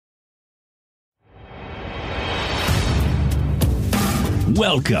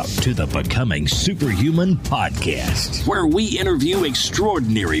Welcome to the Becoming SuperHuman podcast, where we interview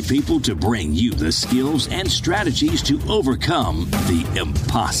extraordinary people to bring you the skills and strategies to overcome the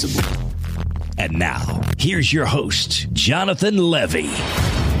impossible. And now, here's your host, Jonathan Levy.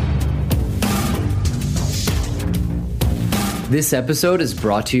 This episode is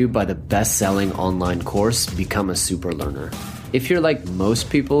brought to you by the best-selling online course, Become a Super Learner. If you're like most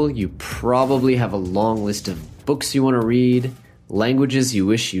people, you probably have a long list of books you want to read, languages you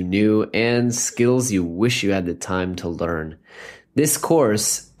wish you knew, and skills you wish you had the time to learn. This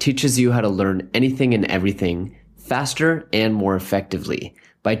course teaches you how to learn anything and everything faster and more effectively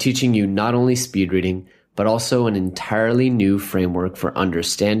by teaching you not only speed reading, but also an entirely new framework for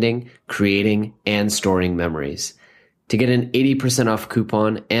understanding, creating, and storing memories. To get an 80% off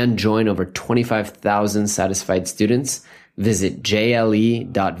coupon and join over 25,000 satisfied students, visit jle.vi/learn.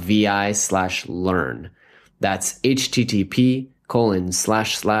 That's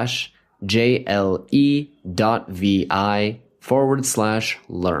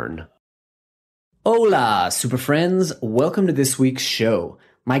http://jle.vi/learn. Hola, super friends. Welcome to this week's show.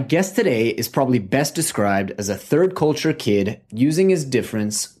 My guest today is probably best described as a third culture kid using his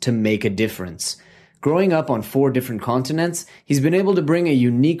difference to make a difference. Growing up on 4 different continents, he's been able to bring a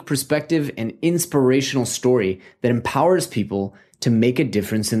unique perspective and inspirational story that empowers people to make a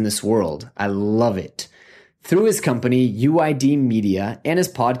difference in this world. I love it. Through his company, UID Media, and his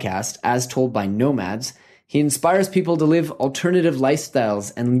podcast, As Told By Nomads, he inspires people to live alternative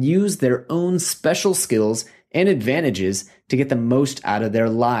lifestyles and use their own special skills and advantages to get the most out of their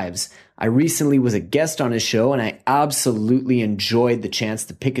lives. I recently was a guest on his show, and I absolutely enjoyed the chance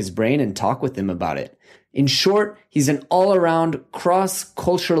to pick his brain and talk with him about it. In short, he's an all-around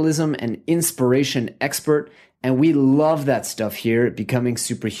cross-culturalism and inspiration expert, and we love that stuff here at Becoming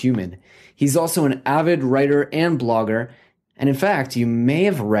SuperHuman. He's also an avid writer and blogger, and in fact, you may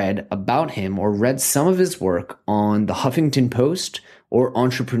have read about him or read some of his work on the Huffington Post or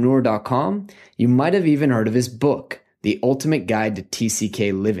entrepreneur.com. You might have even heard of his book, The Ultimate Guide to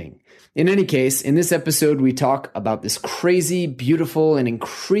TCK Living. In any case, in this episode, we talk about this crazy, beautiful, and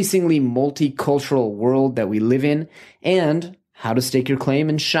increasingly multicultural world that we live in and how to stake your claim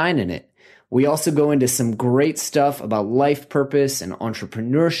and shine in it. We also go into some great stuff about life purpose and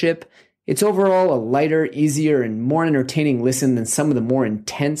entrepreneurship. It's overall a lighter, easier, and more entertaining listen than some of the more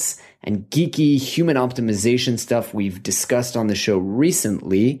intense and geeky human optimization stuff we've discussed on the show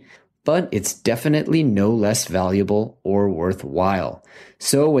recently, but it's definitely no less valuable or worthwhile.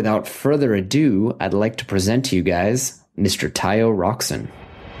 So without further ado, I'd like to present to you guys Mr. Tayo Rockson.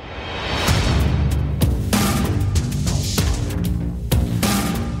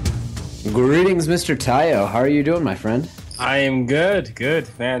 Greetings, Mr. Tayo. How are you doing, my friend? I am good,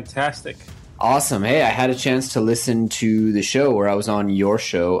 fantastic. Awesome. Hey, I had a chance to listen to the show where I was on your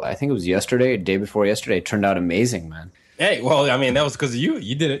show. I think it was yesterday, day before yesterday. It turned out amazing, man. Hey, well, I mean, that was because of you.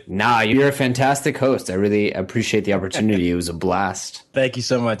 You did it. Nah, you're a fantastic host. I really appreciate the opportunity. It was a blast. Thank you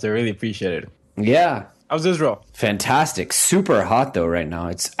so much. I really appreciate it. Yeah. How's Israel? Fantastic. Super hot, though, right now.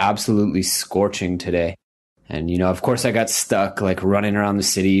 It's absolutely scorching today. And, you know, of course, I got stuck, like, running around the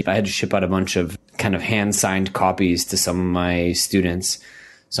city. I had to ship out a bunch of kind of hand-signed copies to some of my students.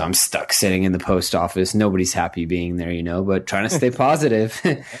 So I'm stuck sitting in the post office. Nobody's happy being there, you know, but trying to stay positive.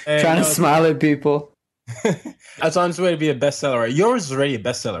 Trying to smile at people. That's on its way to be a bestseller. Yours is already a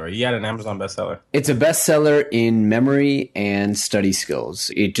bestseller. You had an Amazon bestseller. It's a bestseller in memory and study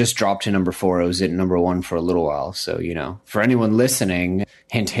skills. It just dropped to number 4. It was at number 1 for a little while. So, you know, for anyone listening,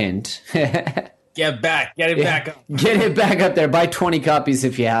 hint, hint. Get back. Get it back up. Get it back up there. Buy 20 copies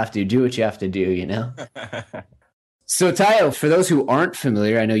if you have to. Do what you have to do, you know? So, Tayo, for those who aren't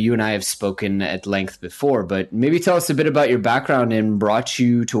familiar, I know you and I have spoken at length before, but maybe tell us a bit about your background and brought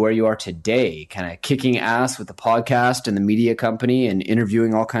you to where you are today, kind of kicking ass with the podcast and the media company and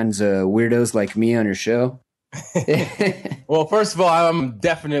interviewing all kinds of weirdos like me on your show. Well, first of all, I'm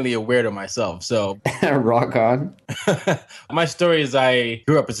definitely a weirdo myself. So rock on. My story is I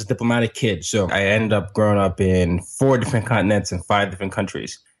grew up as a diplomatic kid. So I ended up growing up in 4 different continents and 5 different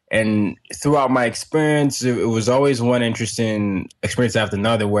countries. And throughout my experience, it was always one interesting experience after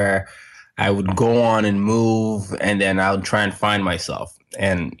another where I would go on and move and then I would try and find myself.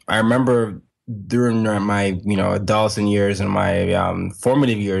 And I remember during my, adolescent years and my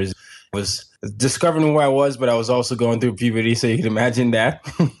formative years was discovering who I was, but I was also going through puberty. So you can imagine that.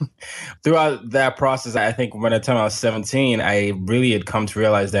 Throughout that process, I think by the time I was 17, I really had come to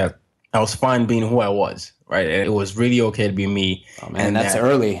realize that I was fine being who I was. right? And it was really okay to be me. Oh man, and that's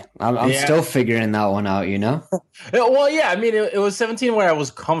early. I'm still figuring that one out, Well, yeah, I mean, it was 17 where I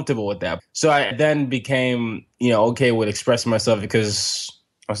was comfortable with that. So I then became, okay with expressing myself because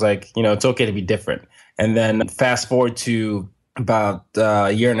I was like, it's okay to be different. And then fast forward to about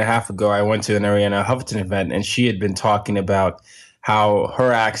a year and a half ago, I went to an Ariana Huffington event, and she had been talking about how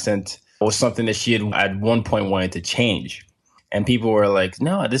her accent was something that she had at one point wanted to change. And people were like,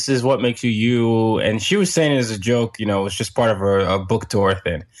 no, this is what makes you you. And she was saying it as a joke, it was just part of her book tour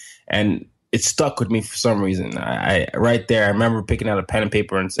thing. And it stuck with me for some reason. I right there, I remember picking out a pen and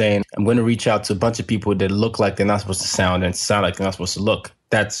paper and saying, I'm going to reach out to a bunch of people that look like they're not supposed to sound and sound like they're not supposed to look.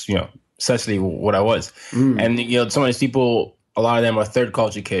 That's, essentially what I was. And, some of these people, a lot of them are third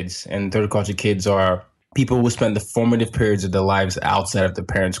culture kids. And third culture kids are people who spend the formative periods of their lives outside of their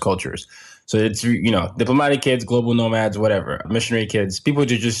parents' cultures. So it's, diplomatic kids, global nomads, whatever, missionary kids, people who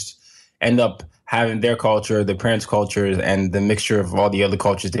just end up having their culture, their parents' cultures, and the mixture of all the other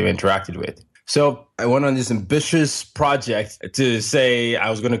cultures they've interacted with. So I went on this ambitious project to say I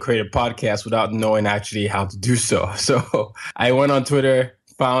was going to create a podcast without knowing actually how to do so. So I went on Twitter,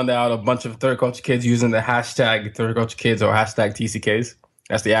 found out a bunch of third culture kids using the hashtag third culture kids or hashtag TCKs.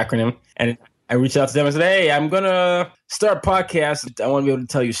 That's the acronym. And I reached out to them and said, hey, I'm going to start a podcast. I want to be able to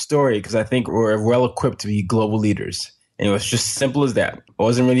tell you a story because I think we're well equipped to be global leaders. And it was just simple as that. I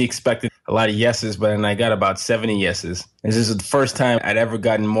wasn't really expecting a lot of yeses, but then I got about 70 yeses. And this is the first time I'd ever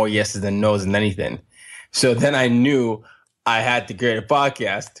gotten more yeses than no's than anything. So then I knew I had to create a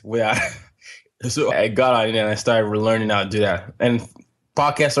podcast without. So I got on it and I started learning how to do that. And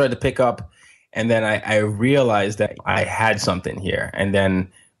podcasts started to pick up. And then I realized that I had something here. And then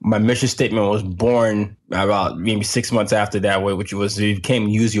my mission statement was born about maybe 6 months after that, which was you came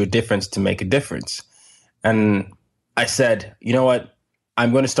use your difference to make a difference. And I said, you know what?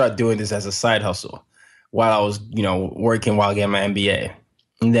 I'm going to start doing this as a side hustle while I was, working while getting my MBA.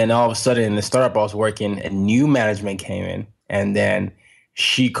 And then all of a sudden in the startup I was working, a new management came in, and then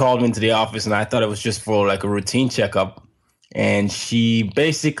she called me into the office, and I thought it was just for like a routine checkup. And she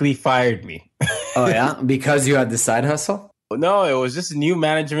basically fired me. Oh yeah? Because you had the side hustle? No, it was just a new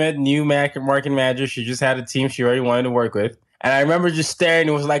management, new marketing manager. She just had a team she already wanted to work with. And I remember just staring.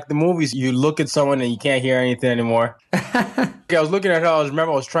 It was like the movies. You look at someone and you can't hear anything anymore. I was looking at her. I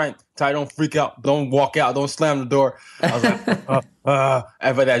was trying, Ty, don't freak out. Don't walk out. Don't slam the door. I was like,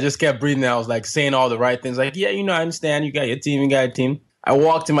 But I just kept breathing. I was like saying all the right things. Like, yeah, I understand. You got your team. You got a team. I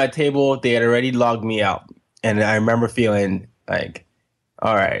walked to my table. They had already logged me out. And I remember feeling like,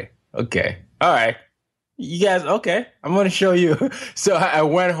 all right, okay, all right. You guys, okay, I'm going to show you. So I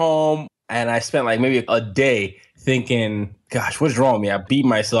went home and I spent like maybe a day thinking, gosh, what's wrong with me? I beat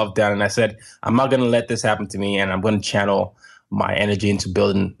myself down and I said, I'm not going to let this happen to me. And I'm going to channel my energy into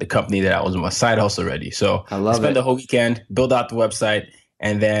building the company that I was on my side hustle already. So I spent the whole weekend, build out the website.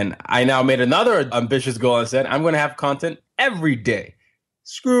 And then I now made another ambitious goal and said, I'm going to have content every day.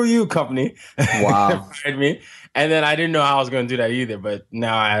 Screw you, company. Wow. Fired me. And then I didn't know how I was going to do that either. But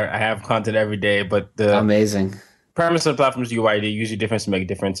now I have content every day. But the amazing premise of the platform is UID, use your difference to make a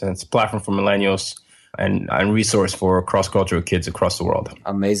difference. And it's a platform for millennials and resource for cross-cultural kids across the world.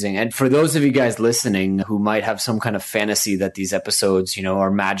 Amazing. And for those of you guys listening who might have some kind of fantasy that these episodes,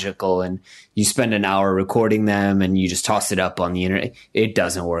 are magical and you spend an hour recording them and you just toss it up on the internet, it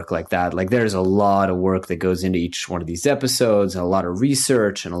doesn't work like that. Like there's a lot of work that goes into each one of these episodes, and a lot of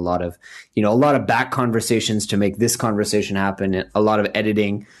research and a lot of back conversations to make this conversation happen, and a lot of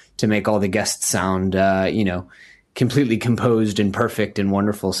editing to make all the guests sound, completely composed and perfect and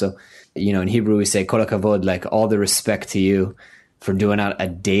wonderful. So, in Hebrew, we say, kol hakavod, like all the respect to you for doing out a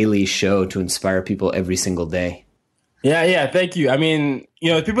daily show to inspire people every single day. Yeah. Thank you. I mean,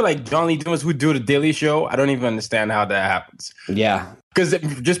 people like John Lee Dumas who do the daily show, I don't even understand how that happens. Yeah. Because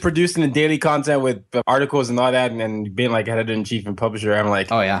just producing the daily content with articles and all that and being like editor-in-chief and publisher, I'm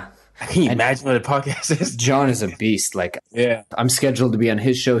like, oh, yeah. Can you imagine what a podcast is? John is a beast. Like, yeah, I'm scheduled to be on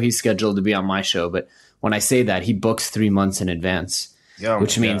his show. He's scheduled to be on my show. But when I say that, he books 3 months in advance.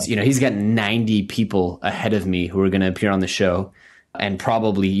 Which means, he's got 90 people ahead of me who are going to appear on the show, and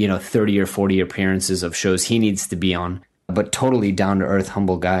probably, 30 or 40 appearances of shows he needs to be on. But totally down to earth,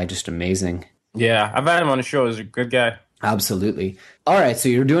 humble guy, just amazing. Yeah, I've had him on the show. He's a good guy. Absolutely. All right. So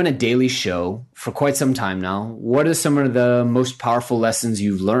you're doing a daily show for quite some time now. What are some of the most powerful lessons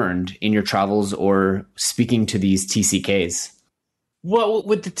you've learned in your travels or speaking to these TCKs? Well,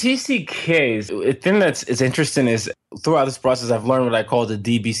 with the TCKs, the thing that's interesting is throughout this process, I've learned what I call the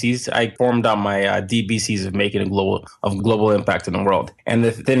DBCs. I formed out my DBCs of making a global impact in the world. And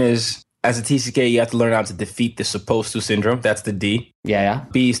the thing is, as a TCK, you have to learn how to defeat the supposed to syndrome. That's the D. Yeah.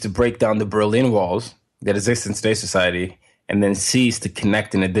 B is to break down the Berlin Walls. that exists in today's society, and then C's to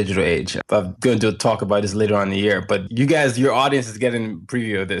connect in a digital age. I'm going to talk about this later on in the year, but you guys, your audience is getting a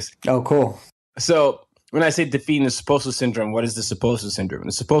preview of this. Oh, cool. So when I say defeating the supposed syndrome, what is the supposed syndrome?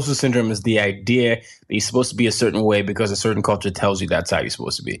 The supposed syndrome is the idea that you're supposed to be a certain way because a certain culture tells you that's how you're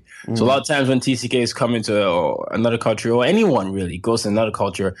supposed to be. So a lot of times when TCKs come into another culture, or anyone really goes to another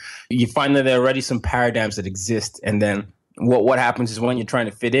culture, you find that there are already some paradigms that exist. And then what happens is when you're trying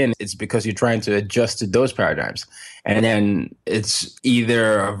to fit in, it's because you're trying to adjust to those paradigms. And then it's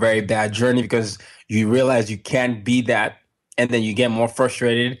either a very bad journey because you realize you can't be that, and then you get more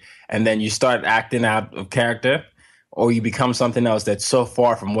frustrated, and then you start acting out of character, or you become something else that's so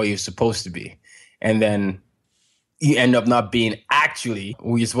far from what you're supposed to be. And then you end up not being actually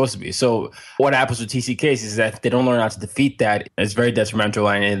who you're supposed to be. So what happens with TCKs is that if they don't learn how to defeat that, it's very detrimental,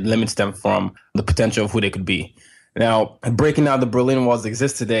 and it limits them from the potential of who they could be. Now, breaking down the Berlin Walls that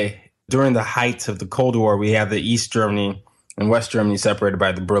exist today, during the height of the Cold War, we had the East Germany and West Germany separated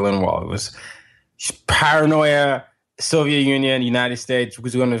by the Berlin Wall. It was paranoia. Soviet Union, United States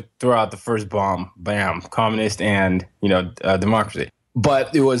was going to throw out the first bomb. Bam, communist and, democracy.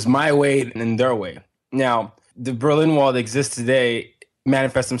 But it was my way and their way. Now, the Berlin Wall that exists today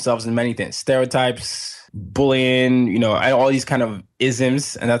manifests themselves in many things. Stereotypes, bullying, all these kind of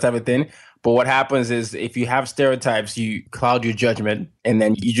isms and that type of thing. But what happens is if you have stereotypes, you cloud your judgment, and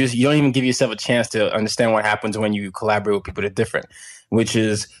then you don't even give yourself a chance to understand what happens when you collaborate with people that are different, which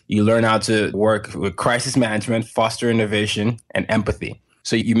is you learn how to work with crisis management, foster innovation, and empathy.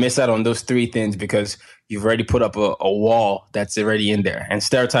 So you miss out on those three things because you've already put up a wall that's already in there. And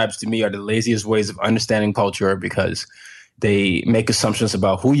stereotypes to me are the laziest ways of understanding culture because they make assumptions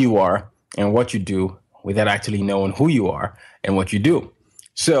about who you are and what you do without actually knowing who you are and what you do.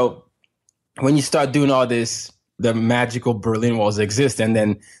 So when you start doing all this, the magical Berlin Walls exist, and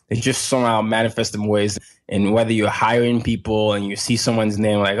then they just somehow manifest in ways. And whether you're hiring people and you see someone's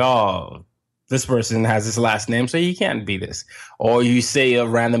name like, oh, this person has this last name, so you can't be this. Or you say a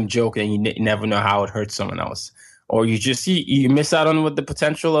random joke and you never know how it hurts someone else. Or you miss out on what the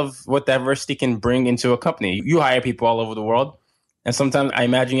potential of what diversity can bring into a company. You hire people all over the world, and sometimes I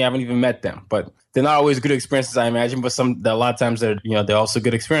imagine you haven't even met them, but they're not always good experiences, I imagine, but a lot of times they're also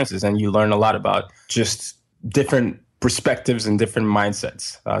good experiences, and you learn a lot about just different perspectives and different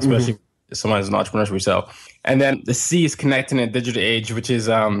mindsets, especially if someone is an entrepreneur yourself. And then the C is connecting in a digital age, which is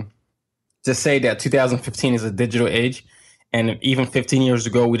to say that 2015 is a digital age. And even 15 years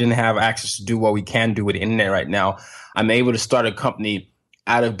ago, we didn't have access to do what we can do with the internet right now. I'm able to start a company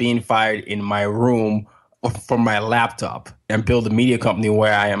out of being fired in my room from my laptop and build a media company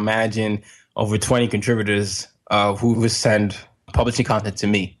where I imagine over 20 contributors who would send publishing content to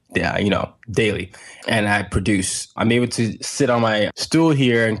me, daily. And I produce. I'm able to sit on my stool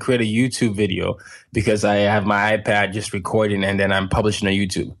here and create a YouTube video because I have my iPad just recording, and then I'm publishing on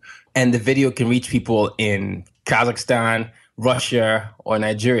YouTube. And the video can reach people in Kazakhstan, Russia, or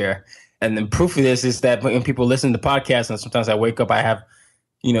Nigeria. And the proof of this is that when people listen to the podcast, and sometimes I wake up, I have,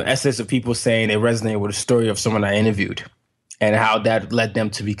 essays of people saying they resonate with a story of someone I interviewed and how that led them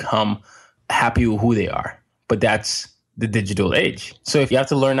to become happy with who they are. But that's the digital age. So if you have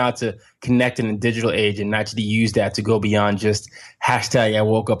to learn how to connect in a digital age and actually use that to go beyond just hashtag I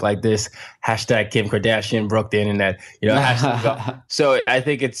woke up like this, hashtag Kim Kardashian broke the internet, So I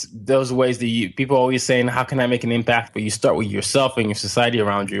think it's those ways that people are always saying, how can I make an impact? But you start with yourself and your society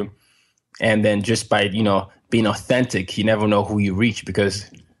around you. And then just by, being authentic, you never know who you reach because,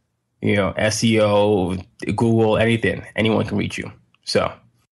 SEO, Google, anyone can reach you. So.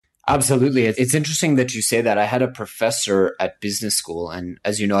 Absolutely. It's interesting that you say that. I had a professor at business school, and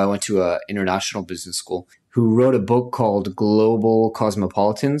as you know, I went to an international business school, who wrote a book called Global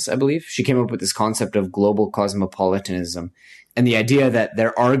Cosmopolitans, I believe. She came up with this concept of global cosmopolitanism and the idea that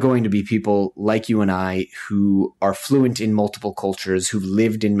there are going to be people like you and I who are fluent in multiple cultures, who've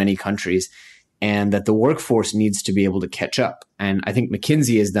lived in many countries, and that the workforce needs to be able to catch up. And I think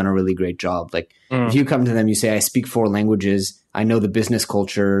McKinsey has done a really great job. If you come to them, you say, I speak 4 languages, I know the business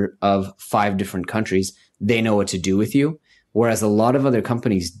culture of 5 different countries, they know what to do with you, whereas a lot of other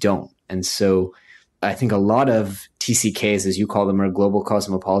companies don't. And so I think a lot of TCKs, as you call them, or global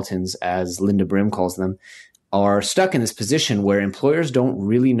cosmopolitans, as Linda Brim calls them, are stuck in this position where employers don't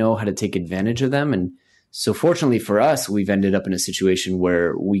really know how to take advantage of them. And so fortunately for us, we've ended up in a situation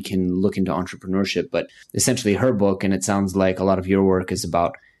where we can look into entrepreneurship. But essentially her book, and it sounds like a lot of your work, is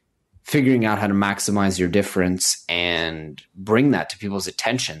about figuring out how to maximize your difference and bring that to people's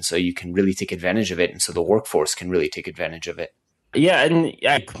attention so you can really take advantage of it, and so the workforce can really take advantage of it. Yeah, and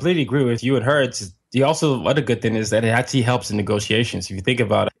I completely agree with you and her. The also other good thing is that it actually helps in negotiations. If you think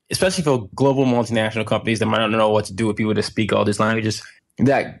about it, especially for global multinational companies that might not know what to do with people that speak all these languages,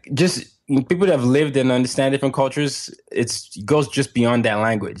 that just people that have lived and understand different cultures, it goes just beyond that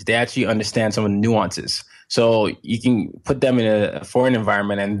language. They actually understand some of the nuances. So you can put them in a foreign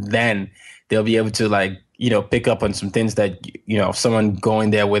environment and then they'll be able to like, pick up on some things that, someone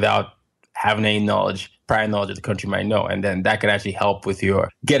going there without having any prior knowledge of the country might know. And then that could actually help with your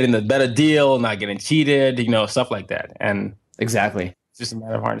getting a better deal, not getting cheated, stuff like that. And exactly. It's just a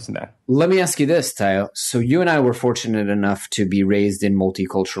matter of harnessing that. Let me ask you this, Tayo. So you and I were fortunate enough to be raised in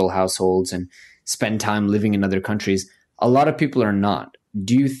multicultural households and spend time living in other countries. A lot of people are not.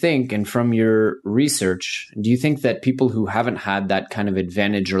 Do you think, and from your research, do you think that people who haven't had that kind of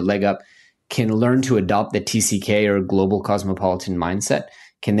advantage or leg up can learn to adopt the TCK or global cosmopolitan mindset?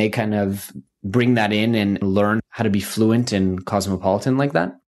 Can they kind of bring that in and learn how to be fluent and cosmopolitan like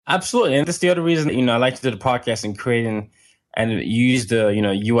that? Absolutely. And that's the other reason, I like to do the podcast and creating and use the,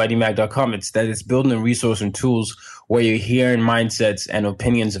 uidmag.com. It's that it's building a resource and tools where you're hearing mindsets and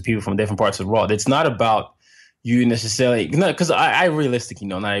opinions of people from different parts of the world. It's not about you necessarily, because I realistically,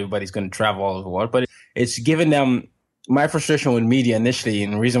 not everybody's going to travel all over the world, but it's giving them my frustration with media initially.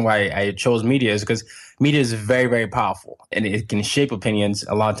 And the reason why I chose media is because media is very, very powerful and it can shape opinions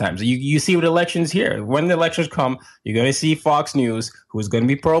a lot of times. You see with elections here, when the elections come, you're going to see Fox News, who's going to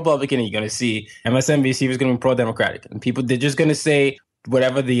be pro-Republican, and you're going to see MSNBC, who's going to be pro-Democratic. And people, they're just going to say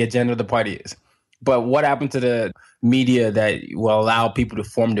whatever the agenda of the party is. But what happened to the media that will allow people to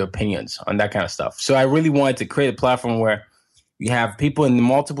form their opinions on that kind of stuff? So I really wanted to create a platform where you have people in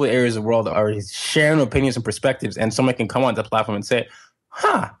multiple areas of the world that are sharing opinions and perspectives, and someone can come on the platform and say,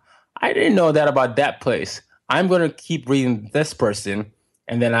 I didn't know that about that place. I'm going to keep reading this person,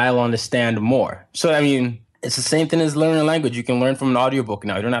 and then I'll understand more. So, it's the same thing as learning a language. You can learn from an audiobook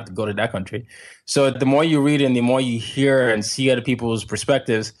now. You don't have to go to that country. So the more you read and the more you hear and see other people's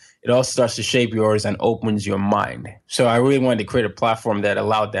perspectives, it also starts to shape yours and opens your mind. So I really wanted to create a platform that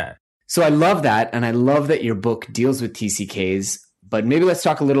allowed that. So I love that. And I love that your book deals with TCKs. But maybe let's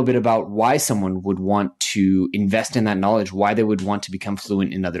talk a little bit about why someone would want to invest in that knowledge, why they would want to become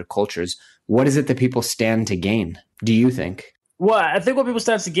fluent in other cultures. What is it that people stand to gain, do you think? Well, I think what people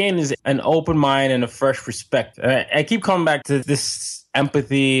stand to gain is an open mind and a fresh perspective. I keep coming back to this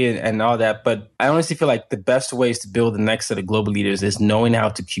empathy and all that, but I honestly feel like the best ways to build the next set of global leaders is knowing how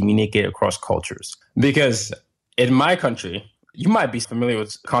to communicate across cultures. Because in my country, you might be familiar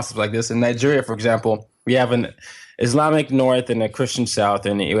with concepts like this. In Nigeria, for example, we have an Islamic North and a Christian South,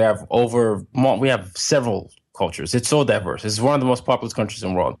 and we have several cultures. It's so diverse. It's one of the most populous countries in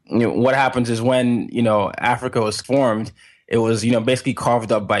the world. What happens is when, Africa was formed, it was, basically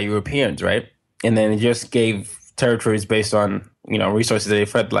carved up by Europeans, right? And then it just gave territories based on, resources that they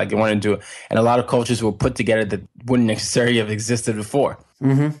felt like they wanted to do. And a lot of cultures were put together that wouldn't necessarily have existed before.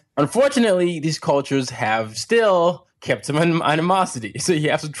 Mm-hmm. Unfortunately, these cultures have still kept some animosity. So you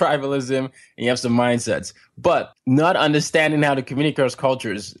have some tribalism and you have some mindsets. But not understanding how to communicate across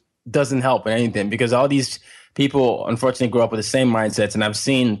cultures doesn't help in anything, because all these people, unfortunately, grow up with the same mindsets. And I've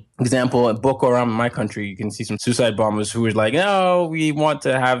seen, example, in Boko Haram in my country, you can see some suicide bombers who are like, no, we want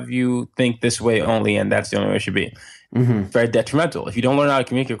to have you think this way only, and that's the only way it should be. Mm-hmm. Very detrimental. If you don't learn how to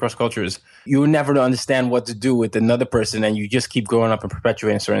communicate across cultures, you will never understand what to do with another person, and you just keep growing up and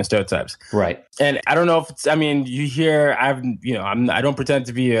perpetuating certain stereotypes. Right. And I don't know if it's, you hear, I don't pretend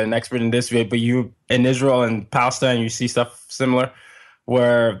to be an expert in this way, but you, in Israel and Palestine, you see stuff similar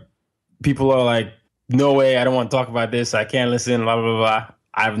where people are like, no way, I don't want to talk about this. I can't listen, blah, blah, blah.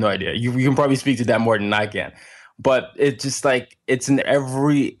 I have no idea. You can probably speak to that more than I can. But it's just like, it's in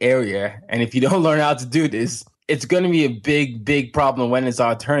every area. And if you don't learn how to do this, it's going to be a big, big problem when it's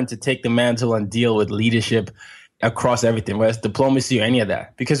our turn to take the mantle and deal with leadership across everything, whether it's diplomacy or any of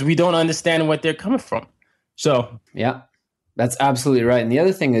that, because we don't understand what they're coming from. So, yeah, that's absolutely right. And the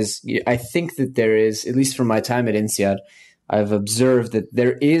other thing is, I think that there is, at least from my time at INSEAD, I've observed that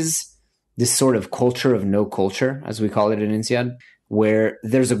there is this sort of culture of no culture, as we call it in INSEAD, where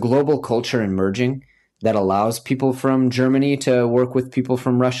there's a global culture emerging that allows people from Germany to work with people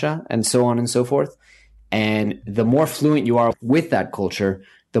from Russia and so on and so forth. And the more fluent you are with that culture,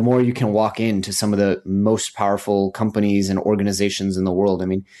 the more you can walk into some of the most powerful companies and organizations in the world.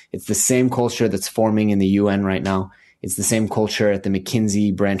 It's the same culture that's forming in the UN right now. It's the same culture at the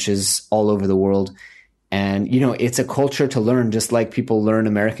McKinsey branches all over the world. And, it's a culture to learn, just like people learn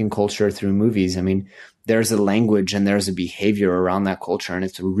American culture through movies. There's a language and there's a behavior around that culture, and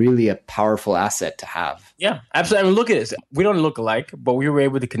it's really a powerful asset to have. Yeah, absolutely. Look at this. We don't look alike, but we were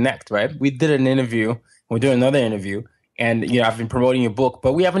able to connect, right? We did an interview. We're doing another interview. And, I've been promoting your book,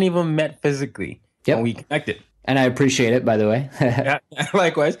 but we haven't even met physically. Yep. And we connected. And I appreciate it, by the way. Yeah,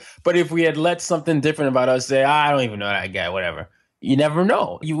 likewise. But if we had let something different about us say, I don't even know that guy, whatever. You never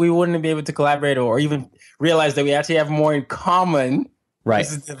know. We wouldn't be able to collaborate or even realize that we actually have more in common. Right.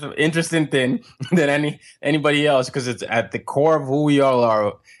 This is an interesting thing than anybody else, because it's at the core of who we all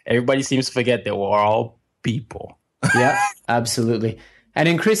are. Everybody seems to forget that we're all people. Yeah, absolutely. And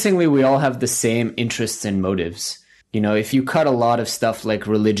increasingly, we all have the same interests and motives. You know, if you cut a lot of stuff like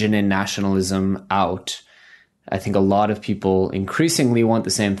religion and nationalism out, I think a lot of people increasingly want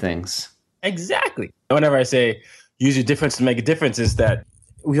the same things. Exactly. Whenever I say use your difference to make a difference, is that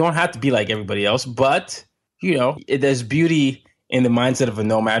we don't have to be like everybody else, but, you know, there's beauty in the mindset of a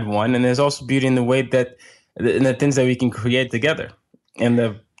nomad one, and there's also beauty in the way that, in the things that we can create together and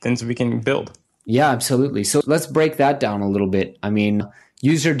the things we can build. Yeah, absolutely. So let's break that down a little bit. I mean,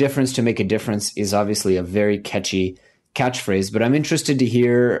 use your difference to make a difference is obviously a very catchy catchphrase, but I'm interested to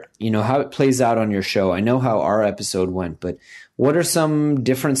hear, you know, how it plays out on your show. I know how our episode went, but what are some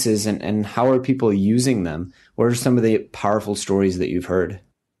differences and how are people using them? What are some of the powerful stories that you've heard?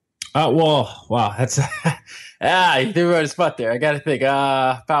 Well, wow, that's you threw me on the spot there. I got to think.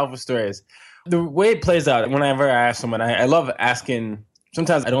 Powerful stories. The way it plays out, whenever I ask someone, I love asking.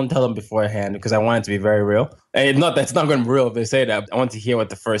 Sometimes I don't tell them beforehand because I want it to be very real. And not that's not going to be real if they say that. I want to hear what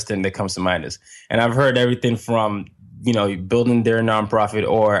the first thing that comes to mind is. And I've heard everything from, you know, building their nonprofit,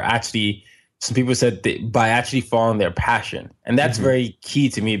 or actually some people said by actually following their passion. And that's very key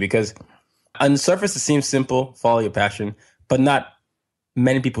to me, because on the surface, it seems simple, follow your passion, but not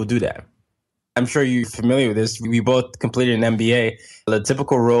many people do that. I'm sure you're familiar with this. We both completed an MBA. The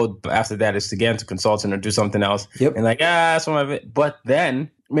typical road after that is to get into consulting or do something else. Yep. And like, some of it. But then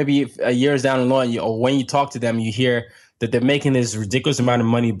maybe years down the line, or when you talk to them, you hear that they're making this ridiculous amount of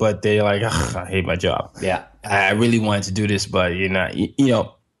money, but they're like, I hate my job. Yeah. I really wanted to do this, but you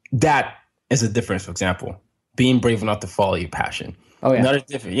know, that is a difference, for example. Being brave enough to follow your passion. Oh,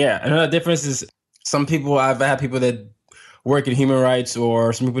 yeah. Another difference is some people, I've had people that work in human rights,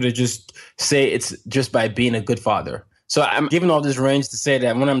 or some people that just say it's just by being a good father. So I'm giving all this range to say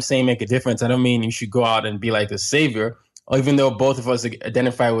that when I'm saying make a difference, I don't mean you should go out and be like the savior. Or even though both of us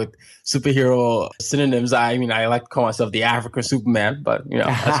identify with superhero synonyms, I mean, I like to call myself the African Superman, but you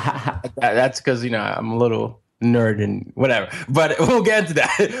know, that's because, you know, I'm a little nerd and whatever, but we'll get into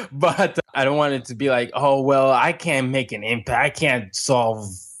that. But I don't want it to be like, oh, well, I can't make an impact. I can't solve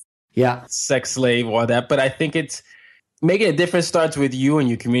sex slave or that. But I think it's making a difference starts with you and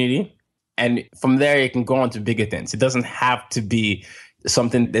your community. And from there, it can go on to bigger things. It doesn't have to be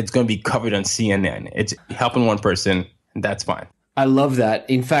something that's going to be covered on CNN. It's helping one person, and that's fine. I love that.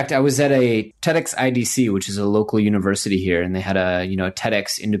 In fact, I was at a TEDx IDC, which is a local university here, and they had a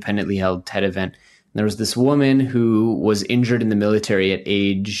TEDx independently held TED event. And there was this woman who was injured in the military at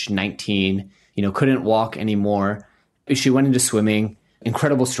age 19, couldn't walk anymore. She went into swimming.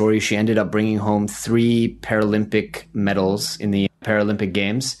 Incredible story. She ended up bringing home 3 Paralympic medals in the Paralympic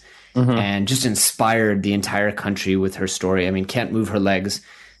Games, and just inspired the entire country with her story. I mean, can't move her legs.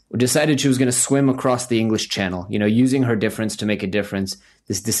 Decided she was going to swim across the English Channel, using her difference to make a difference,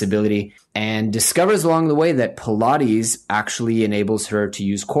 this disability, and discovers along the way that Pilates actually enables her to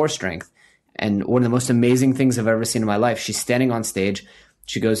use core strength. And one of the most amazing things I've ever seen in my life, she's standing on stage.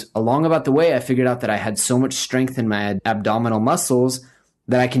 She goes, along about the way, I figured out that I had so much strength in my abdominal muscles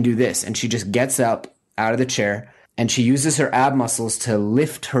that I can do this. And she just gets up out of the chair and she uses her ab muscles to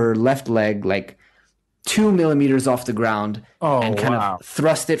lift her left leg like 2 millimeters off the ground and kind of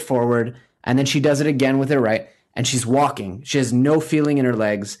thrust it forward. And then she does it again with her right. And she's walking. She has no feeling in her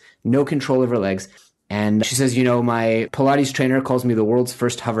legs, no control of her legs. And she says, my Pilates trainer calls me the world's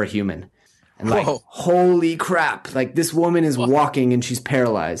first hover human. And like, holy crap, like this woman is walking and she's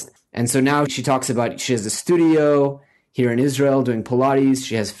paralyzed. And so now she talks about, she has a studio here in Israel doing Pilates.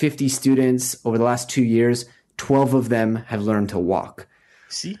 She has 50 students over the last 2 years. 12 of them have learned to walk.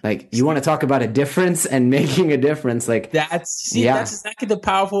 See, you want to talk about a difference and making a difference. Like that's exactly the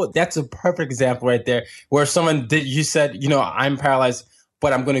powerful. That's a perfect example right there where someone did, you said, I'm paralyzed,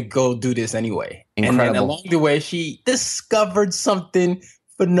 but I'm going to go do this anyway. Incredible. And then along the way, she discovered something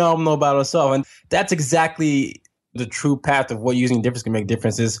phenomenal about herself. And that's exactly the true path of what using difference can make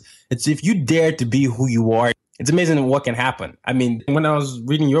differences. It's if you dare to be who you are, it's amazing what can happen. I mean, when I was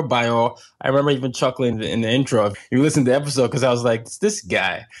reading your bio, I remember even chuckling in the intro. You listened to the episode because I was like, it's this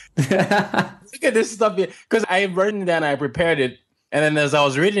guy. Look at this stuff here. Because I had written it down, I prepared it. And then as I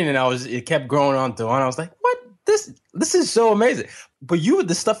was reading it, it kept growing on to on. I was like, what? This is so amazing. But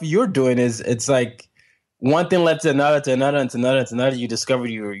the stuff you're doing it's like one thing led to another, to another, and to another, and to another. You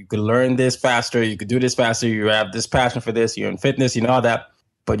discovered you could learn this faster. You could do this faster. You have this passion for this. You're in fitness, all that.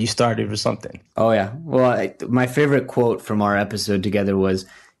 but you started with something. Oh, yeah. Well, my favorite quote from our episode together was,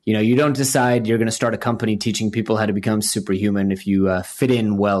 you don't decide you're going to start a company teaching people how to become superhuman if you fit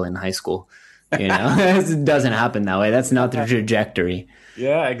in well in high school. It doesn't happen that way. That's not the trajectory.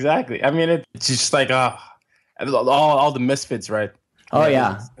 Yeah, exactly. I mean, it's just like all the misfits, right? Oh,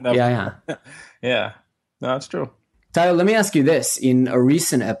 yeah. Yeah. Yeah. No, it's true. Tayo, let me ask you this. In a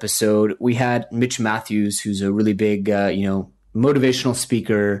recent episode, we had Mitch Matthews, who's a really big, motivational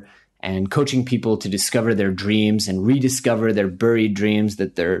speaker and coaching people to discover their dreams and rediscover their buried dreams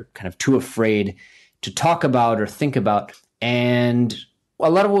that they're kind of too afraid to talk about or think about. And a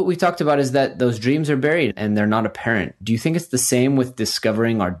lot of what we talked about is that those dreams are buried and they're not apparent. Do you think it's the same with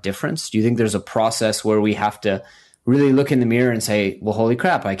discovering our difference? Do you think there's a process where we have to really look in the mirror and say, well, holy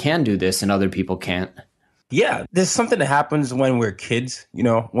crap, I can do this and other people can't? Yeah, there's something that happens when we're kids.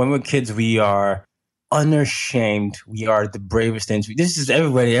 When we're kids, we are unashamed. We are the bravest things. This is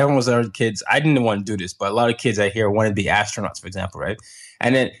everybody. Everyone's our kids. I didn't want to do this, but a lot of kids I hear wanted to be astronauts, for example, right?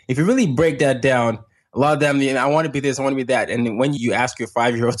 And then if you really break that down, a lot of them, I want to be this, I want to be that. And when you ask your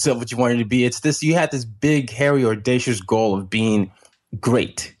 5-year-old self what you wanted to be, it's this, you had this big, hairy, audacious goal of being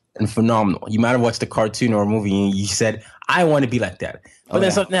great and phenomenal. You might have watched a cartoon or a movie and you said, I want to be like that. But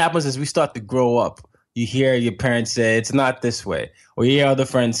then something happens as we start to grow up. You hear your parents say, it's not this way. Or you hear other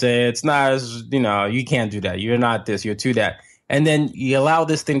friends say, it's not, you can't do that. You're not this, you're to that. And then you allow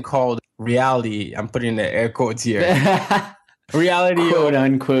this thing called reality. I'm putting the air quotes here. Reality. Quote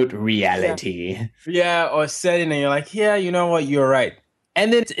unquote reality. Yeah, or setting and you're like, yeah, you know what? You're right.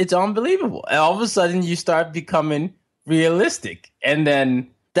 And then it's unbelievable. And all of a sudden you start becoming realistic. And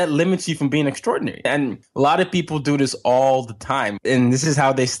then that limits you from being extraordinary. And a lot of people do this all the time. And this is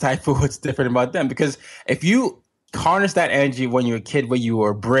how they stifle what's different about them. Because if you harness that energy when you're a kid, where you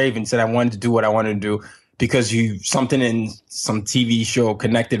were brave and said, I wanted to do what I wanted to do because something in some TV show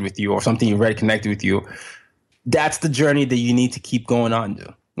connected with you or something you read connected with you, that's the journey that you need to keep going on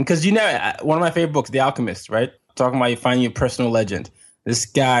to. Because one of my favorite books, The Alchemist, right? Talking about you finding your personal legend. This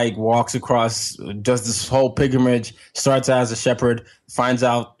guy walks across, does this whole pilgrimage, starts out as a shepherd, finds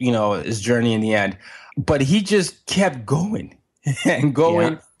out, his journey in the end. But he just kept going and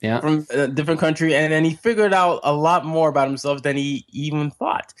going from a different country. And then he figured out a lot more about himself than he even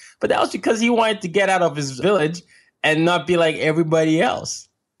thought. But that was because he wanted to get out of his village and not be like everybody else.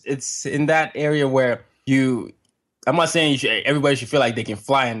 It's in that area where I'm not saying everybody should feel like they can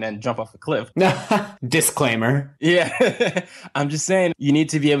fly and then jump off a cliff. Disclaimer. Yeah. I'm just saying you need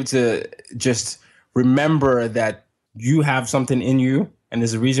to be able to just remember that you have something in you and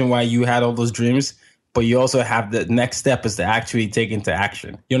there's a reason why you had all those dreams, but you also have the next step is to actually take into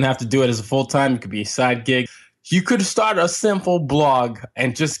action. You don't have to do it as a full-time. It could be a side gig. You could start a simple blog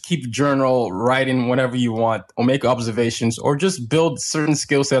and just keep journal, writing whatever you want, or make observations, or just build certain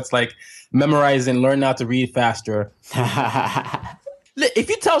skill sets like memorize and learn how to read faster. If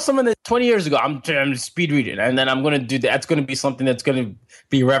you tell someone that 20 years ago, I'm speed reading, and then I'm going to do that, that's going to be something that's going to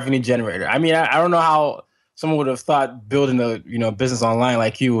be a revenue generator. I mean, I don't know how someone would have thought building a business online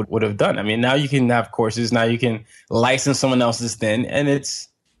like you would have done. I mean, now you can have courses, now you can license someone else's thing, and it's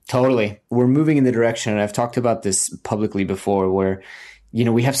totally. We're moving in the direction, and I've talked about this publicly before, where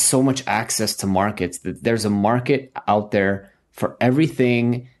we have so much access to markets that there's a market out there for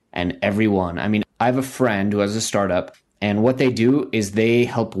everything and everyone. I mean, I have a friend who has a startup, and what they do is they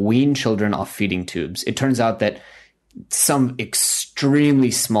help wean children off feeding tubes. It turns out that some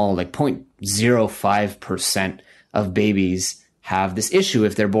extremely small, like 0.05% of babies have this issue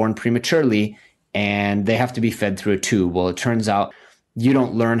if they're born prematurely and they have to be fed through a tube. Well, it turns out you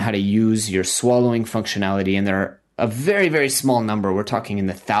don't learn how to use your swallowing functionality, and there are a very, very small number, we're talking in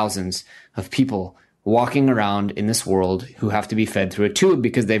the thousands of people walking around in this world who have to be fed through a tube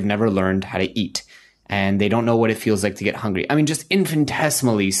because they've never learned how to eat and they don't know what it feels like to get hungry. I mean, just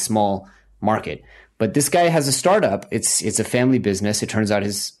infinitesimally small market. But this guy has a startup. It's a family business. It turns out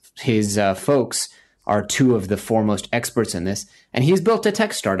his folks are two of the foremost experts in this. And he's built a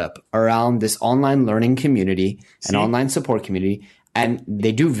tech startup around this online learning community, an online support community. And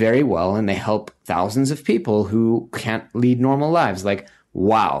they do very well, and they help thousands of people who can't lead normal lives. Like,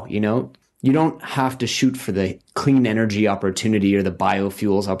 wow, you don't have to shoot for the clean energy opportunity or the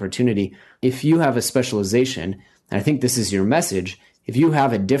biofuels opportunity. If you have a specialization, and I think this is your message, if you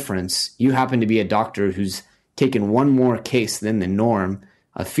have a difference, you happen to be a doctor who's taken one more case than the norm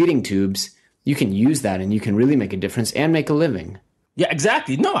of feeding tubes, you can use that and you can really make a difference and make a living. Yeah,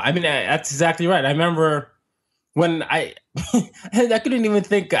 exactly. No, I mean, that's exactly right. I remember when I couldn't even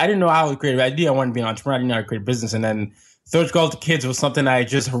think, I didn't know how to create an idea. I wanted to be an entrepreneur. I didn't know how to create a business. And then Third Call to Kids was something I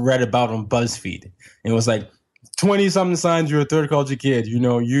just read about on BuzzFeed. It was like, 20-something signs you're a third culture kid. You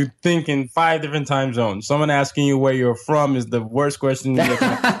know, you think in 5 different time zones. Someone asking you where you're from is the worst question. And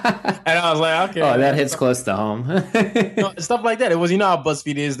I was like, okay. Oh, that hits close to home. Stuff like that. It was, you know how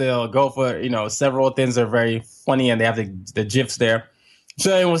BuzzFeed is. They'll go for, you know, several things that are very funny and they have the GIFs there.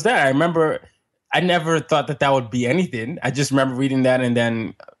 So it was that. I remember I never thought that would be anything. I just remember reading that. And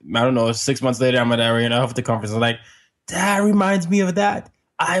then, I don't know, 6 months later, I'm at a Huffington conference. I'm like, that reminds me of that.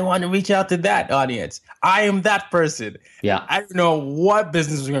 I want to reach out to that audience. I am that person. Yeah. I don't know what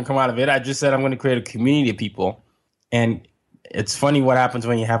business was going to come out of it. I just said I'm going to create a community of people. And it's funny what happens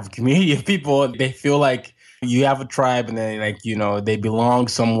when you have a community of people. They feel like you have a tribe and then, like, you know, they belong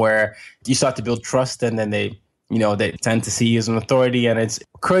somewhere. You start to build trust and then they, you know, they tend to see you as an authority. And it's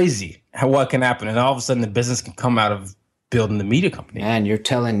crazy what can happen. And all of a sudden the business can come out of building the media company. Man, you're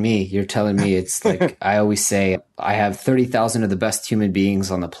telling me it's like, I always say I have 30,000 of the best human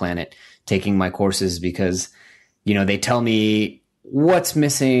beings on the planet taking my courses because, you know, they tell me what's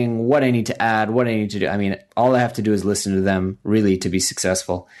missing, what I need to add, what I need to do. I mean, all I have to do is listen to them really to be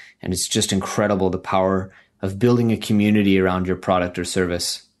successful. And it's just incredible, the power of building a community around your product or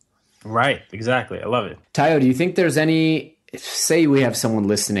service. Right. Exactly. I love it. Tayo, do you think there's any, say we have someone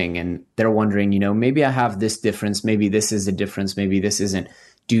listening and they're wondering, you know, maybe I have this difference, maybe this is a difference, maybe this isn't.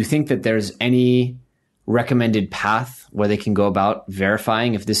 Do you think that there's any recommended path where they can go about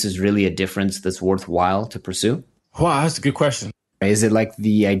verifying if this is really a difference that's worthwhile to pursue? Wow, that's a good question. Is it like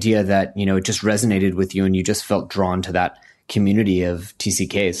the idea that, you know, it just resonated with you and you just felt drawn to that community of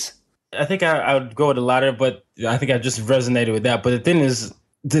TCKs? I think I would go with the latter, but I think I just resonated with that. But the thing is,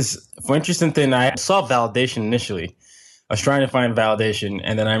 for interesting thing, I saw validation initially. I was trying to find validation.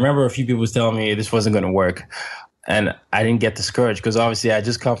 And then I remember a few people was telling me this wasn't going to work. And I didn't get discouraged because obviously I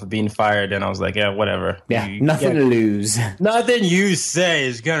just come from being fired. And I was like, yeah, whatever. Yeah, nothing to lose. Nothing you say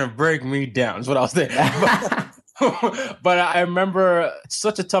is going to break me down is what I was saying. But I remember it's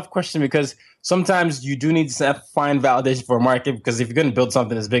such a tough question because sometimes you do need to find validation for a market, because if you're going to build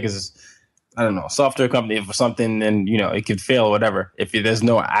something as big as, I don't know, software company for something, and, you know, it could fail or whatever if there's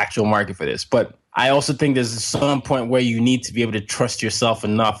no actual market for this. But I also think there's some point where you need to be able to trust yourself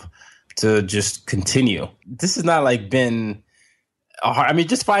enough to just continue. This has not like been hard. I mean,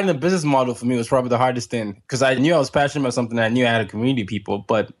 just finding a business model for me was probably the hardest thing, because I knew I was passionate about something. I knew I had a community of people,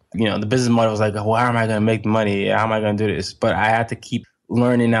 but, you know, the business model was like, well, how am I going to make the money? How am I going to do this? But I had to keep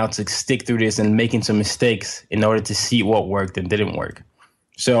learning how to stick through this and making some mistakes in order to see what worked and didn't work.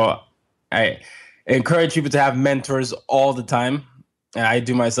 So I encourage people to have mentors all the time. I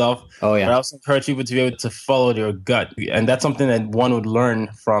do myself. Oh, yeah. But I also encourage people to be able to follow their gut. And that's something that one would learn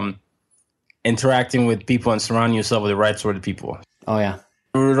from interacting with people and surrounding yourself with the right sort of people. Oh, yeah.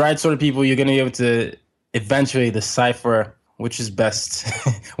 With the right sort of people, you're going to be able to eventually decipher which is best,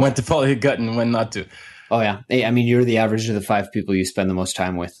 when to follow your gut and when not to. Oh, yeah. I mean, you're the average of the 5 people you spend the most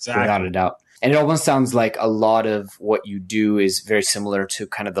time with, exactly. Without a doubt. And it almost sounds like a lot of what you do is very similar to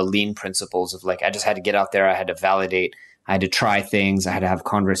kind of the lean principles of like, I just had to get out there, I had to validate, I had to try things, I had to have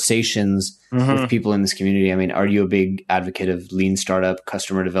conversations with people in this community. I mean, are you a big advocate of lean startup,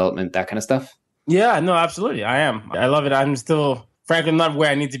 customer development, that kind of stuff? Yeah, no, absolutely. I am. I love it. I'm still, frankly, not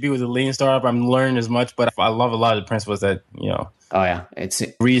where I need to be with a lean startup. I'm learning as much, but I love a lot of the principles that, you know, oh, yeah,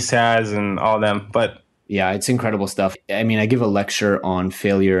 Reese has and all them. But yeah, it's incredible stuff. I mean, I give a lecture on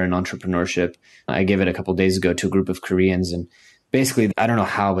failure and entrepreneurship. I gave it a couple of days ago to a group of Koreans, and basically, I don't know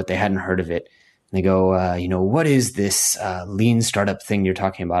how, but they hadn't heard of it. And they go, you know, what is this lean startup thing you're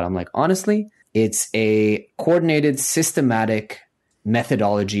talking about? I'm like, honestly, it's a coordinated, systematic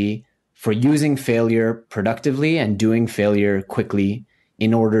methodology for using failure productively and doing failure quickly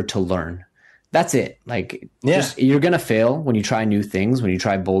in order to learn. That's it. Like, you're going to fail when you try new things, when you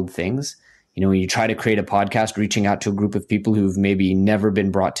try bold things. You know, when you try to create a podcast, reaching out to a group of people who've maybe never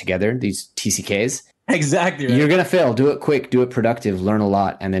been brought together, these TCKs. Exactly. Right. You're going to fail. Do it quick, do it productive, learn a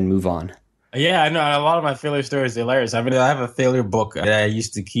lot, and then move on. Yeah, I know. A lot of my failure stories are hilarious. I mean, I have a failure book that I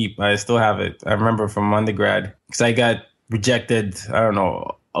used to keep. I still have it. I remember from undergrad, because I got rejected, I don't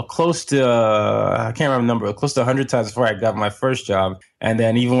know, close to, I can't remember the number, close to 100 times before I got my first job. And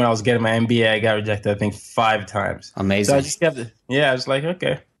then even when I was getting my MBA, I got rejected, I think, 5 times. Amazing. So I just kept it. Yeah, I was like,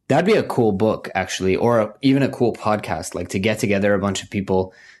 okay. That'd be a cool book, actually, or even a cool podcast, like to get together a bunch of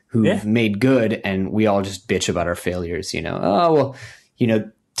people who've made good and we all just bitch about our failures, you know. Oh, well, you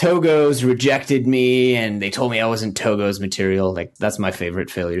know, Togo's rejected me and they told me I wasn't Togo's material. Like, that's my favorite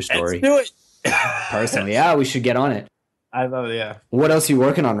failure story. Let's do it. Personally, yeah, we should get on it. I love it, yeah. What else are you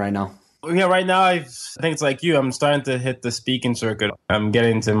working on right now? Yeah, right now, I think it's like you. I'm starting to hit the speaking circuit. I'm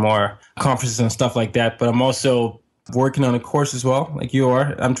getting into more conferences and stuff like that, but I'm also working on a course as well, like you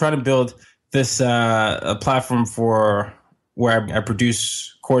are. I'm trying to build this a platform for where I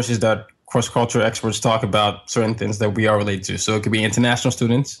produce courses that cross-cultural experts talk about certain things that we are related to. So it could be international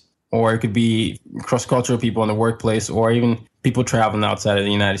students, or it could be cross-cultural people in the workplace, or even people traveling outside of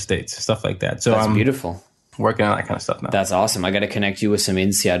the United States, stuff like that. So that's beautiful. Working on that kind of stuff now. That's awesome. I got to connect you with some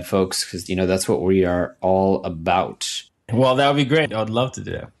INSEAD folks because, that's what we are all about. Well, that would be great. I would love to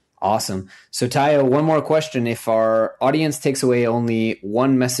do that. Awesome. So Tayo, one more question. If our audience takes away only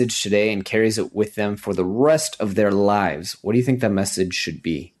one message today and carries it with them for the rest of their lives, what do you think that message should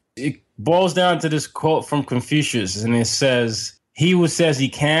be? It boils down to this quote from Confucius, and it says, "He who says he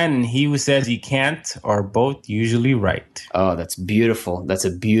can and he who says he can't are both usually right." Oh, that's beautiful. That's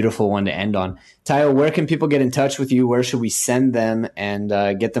a beautiful one to end on. Tayo, where can people get in touch with you? Where should we send them and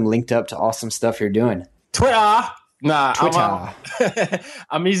get them linked up to awesome stuff you're doing? Twitter. Twitter.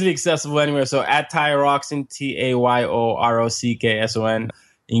 I'm easily accessible anywhere. So at Tayo Rockson, TayoRockson.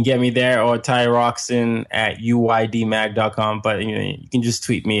 You can get me there, or Tayo Rockson at uydmag.com. But you can just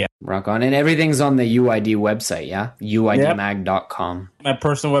tweet me. Rock on. And everything's on the UID website, yeah? uydmag.com. My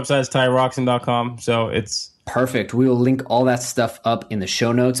personal website is TayoRockson.com. So it's perfect. We will link all that stuff up in the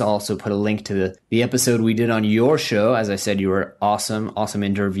show notes. I'll also put a link to the episode we did on your show. As I said, you were awesome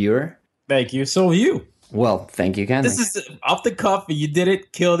interviewer. Thank you. So are you. Well, thank you, Ken. This is off the cuff. You did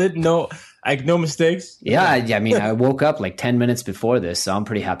it, killed it. No mistakes. Yeah, I mean, I woke up like 10 minutes before this, so I'm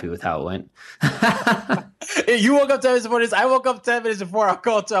pretty happy with how it went. You woke up 10 minutes before this. I woke up 10 minutes before our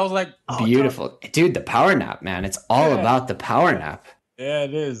call, so I was like, oh, beautiful. Dude, the power nap, man. It's all about the power nap. Yeah,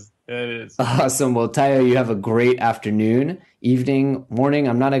 it is. It is. Awesome. Well, Tayo, you have a great afternoon, evening, morning.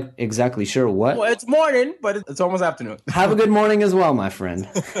 I'm not exactly sure what. Well, it's morning, but it's almost afternoon. Have a good morning as well, my friend.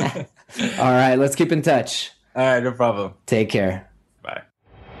 All right, let's keep in touch. All right, no problem. Take care. Bye.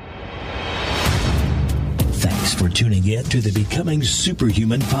 Thanks for tuning in to the Becoming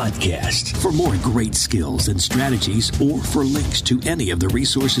Superhuman podcast. For more great skills and strategies, or for links to any of the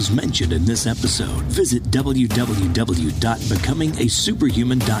resources mentioned in this episode, visit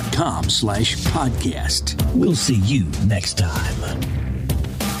www.becomingasuperhuman.com/podcast. We'll see you next time.